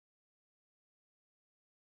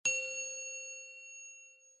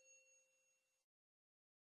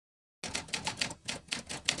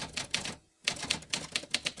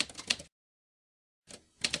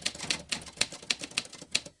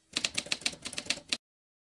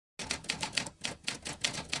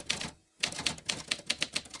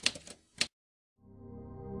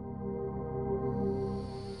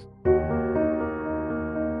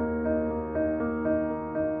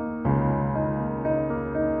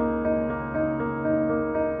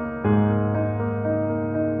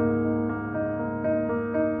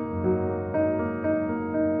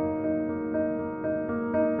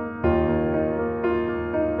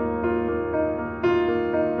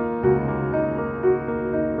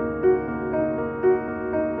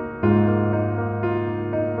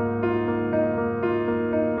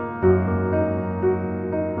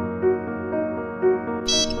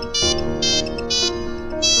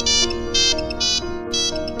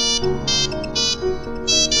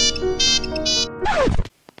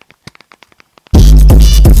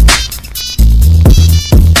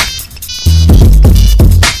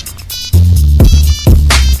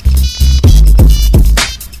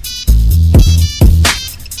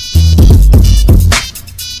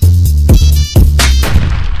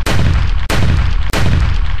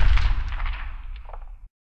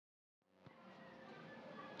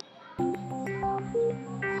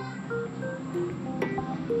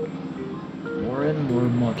More and more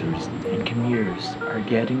motorists and commuters are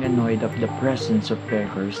getting annoyed of the presence of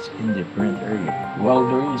beggars in different areas. While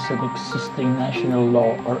there is an existing national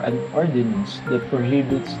law or an ordinance that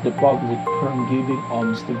prohibits the public from giving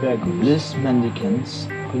alms to beggars, these mendicants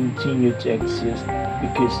continue to exist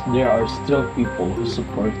because there are still people who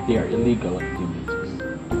support their illegal activities.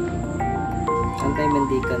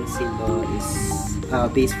 Anti-Mendicancy Law is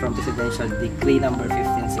based from Presidential Decree number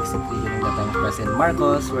 1563 during the time of President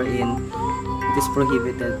Marcos, wherein it is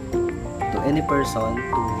prohibited to any person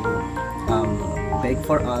to beg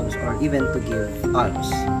for alms or even to give alms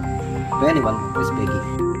to anyone who is begging.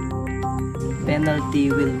 Penalty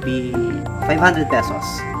will be 500 pesos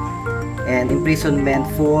and imprisonment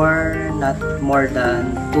for not more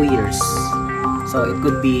than 2 years. So it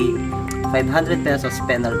could be 500 pesos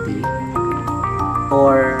penalty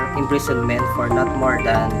or imprisonment for not more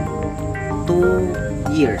than 2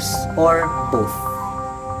 years or both.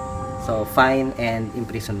 So fine and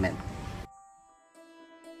imprisonment.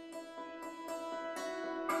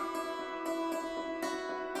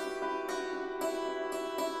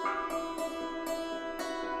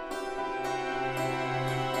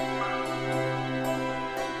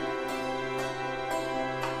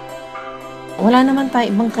 Wala naman tayo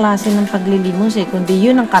ibang klase ng paglilimos kundi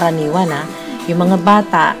yun ang karaniwan Yung mga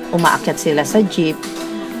bata, umaakyat sila sa jeep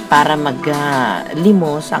para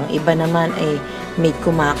maglimos. Ang iba naman ay may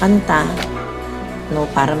kumakanta no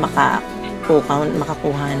para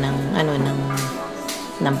makakuha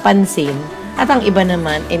ng pansin. At ang iba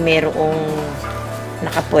naman ay merong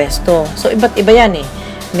nakapwesto. So iba't iba yan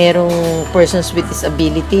Merong persons with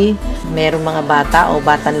disability, merong mga bata o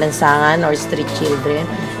batang lansangan or street children,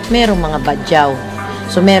 merong mga badyaw.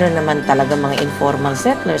 So meron naman talaga mga informal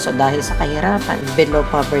settlers. So dahil sa kahirapan, below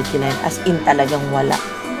poverty line, as in talagang wala.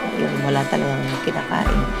 Yung wala talagang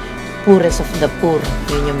kinakain. Poorest of the poor.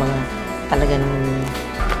 Yun yung mga talagang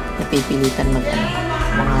napipilitan mga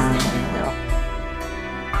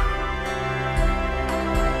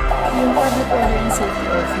Yung Public Order and Safety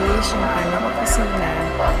Office, yung opisina,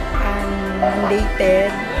 mandated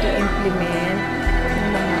to implement yung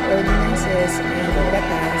mga ordinances and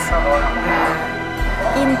batas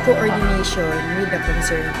in coordination with the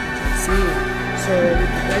concerned agency. So, with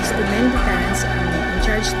regards to mendicants, ang in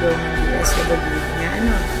charge doon ng DSWD nga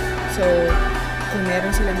So, kung meron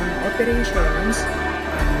sila mga operations,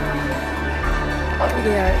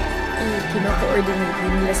 kino-coordinate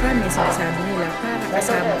nila sa amin, sinasabi nila para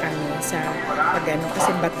kasama kami sa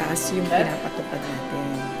kasi batas yung pinapatupad natin.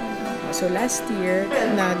 So last year,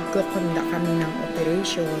 nag-conduct kami ng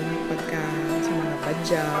operation pagka sa mga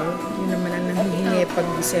badyaw. Yun naman ang nanghihingi pag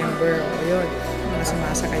December o yun, mga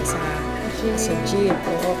sumasakay sa jeep.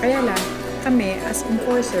 O kaya lang, kami as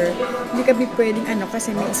enforcer, hindi kami pwedeng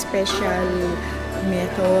kasi may special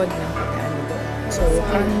method ng pag-ano. So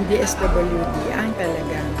ang DSWD ang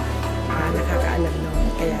talagang nakakaalam nun.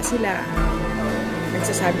 Kaya sila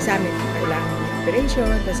nagsasabi sa amin kung kailangan ng operation,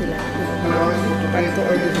 tapos sila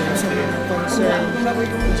pag-coordinate sa mga concerned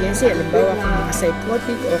agency. Halimbawa kung mga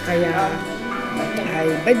psychotic o kaya ay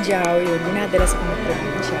badyaw, yun, dinadala sa mga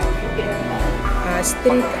probinsya.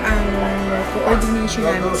 Strict ang coordination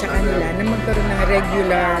namin sa kanila na magkaroon ng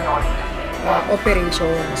regular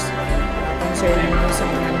operations concerning sa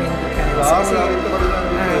mga mendicants. Kasi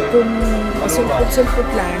kung sulpot-sulpot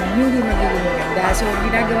lang, hindi magiging maganda. So,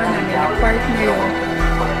 ginagawa namin na part na yun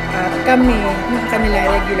kami ng kanilang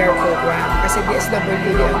regular program. Kasi DSWD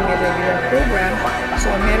ang may regular program.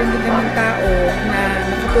 So, meron din naman tao na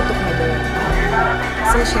nakatutok na doon.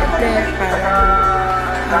 Kasi, syempre,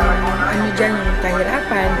 parang dyan yung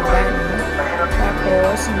kahirapan, diba?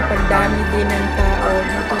 Tapos, yung pagdami din ng tao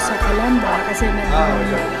dito sa Calamba kasi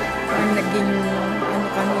naging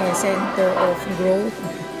kami center of growth.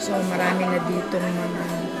 So marami na dito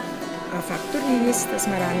mga factories,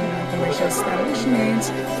 tapos marami mga commercial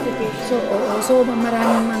establishments. So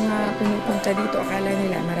maraming mga pumupunta dito, akala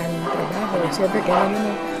nila maraming trabaho. Siyempre kaya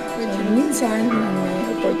minsan may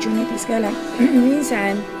opportunities ka lang.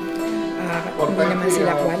 Minsan hindi naman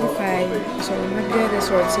sila qualified. So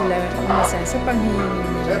magre-resort sila minsan sa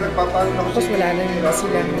panghihingi. Tapos wala na naman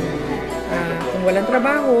silang kung walang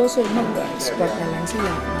trabaho, so mag-squat na lang sila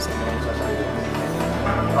kung sa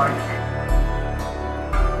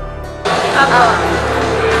Wala na.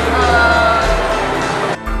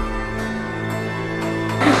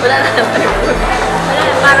 Wala na.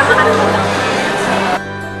 Para makalimutan lang.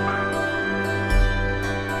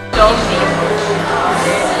 Zombie.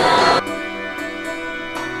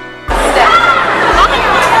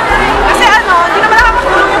 Kasi hindi naman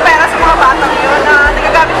nakakatulong yung pera sa mga batang yun.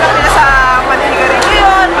 Nagagamit lang nila sa paninigarilyo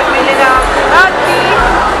yun, pagbili ng rugby,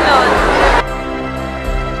 yun.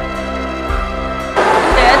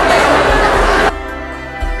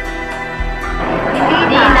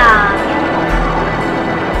 Hindi na.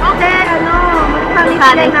 Kasi mas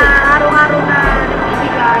kami na araw-araw na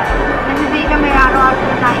nagbibigay. Nagbibigay kami araw-araw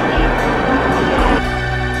na nainin.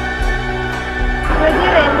 Pwede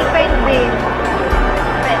rin, depende.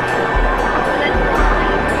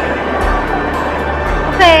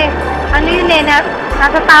 Kasi, yun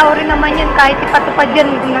nasa tao rin naman yun kahit ipatupad yun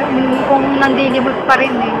kung nandilimot pa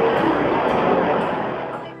rin eh.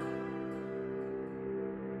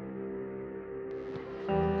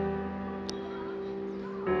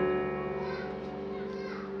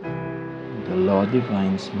 The law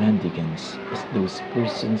defines mendicants as those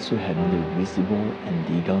persons who have no visible and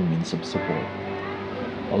legal means of support,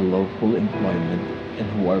 a lawful employment, and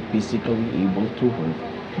who are physically able to work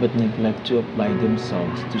but neglect to apply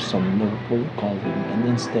themselves to some lawful calling and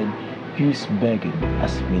instead use begging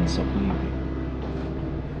as means of living.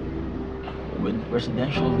 When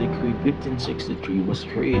Presidential Decree 1563 was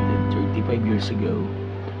created 35 years ago,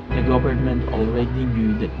 the government already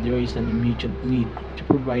knew that there is an immediate need to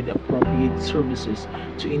provide appropriate services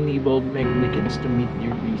to enable mendicants to meet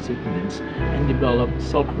their basic needs and develop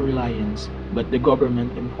self-reliance, but the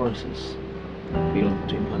government enforces failed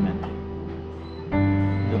to implement it.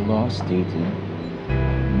 The law stated,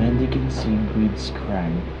 mendicancy breeds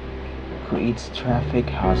crime, creates traffic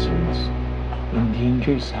hazards,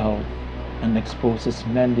 endangers health, and exposes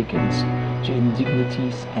mendicants to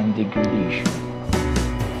indignities and degradation.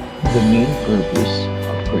 The main purpose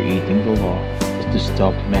of creating the law is to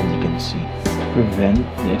stop mendicancy, prevent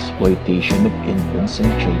the exploitation of infants and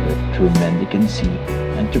children through mendicancy,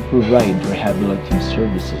 and to provide rehabilitative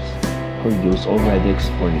services for those already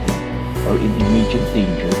exploited or in immediate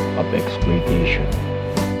danger of exploitation.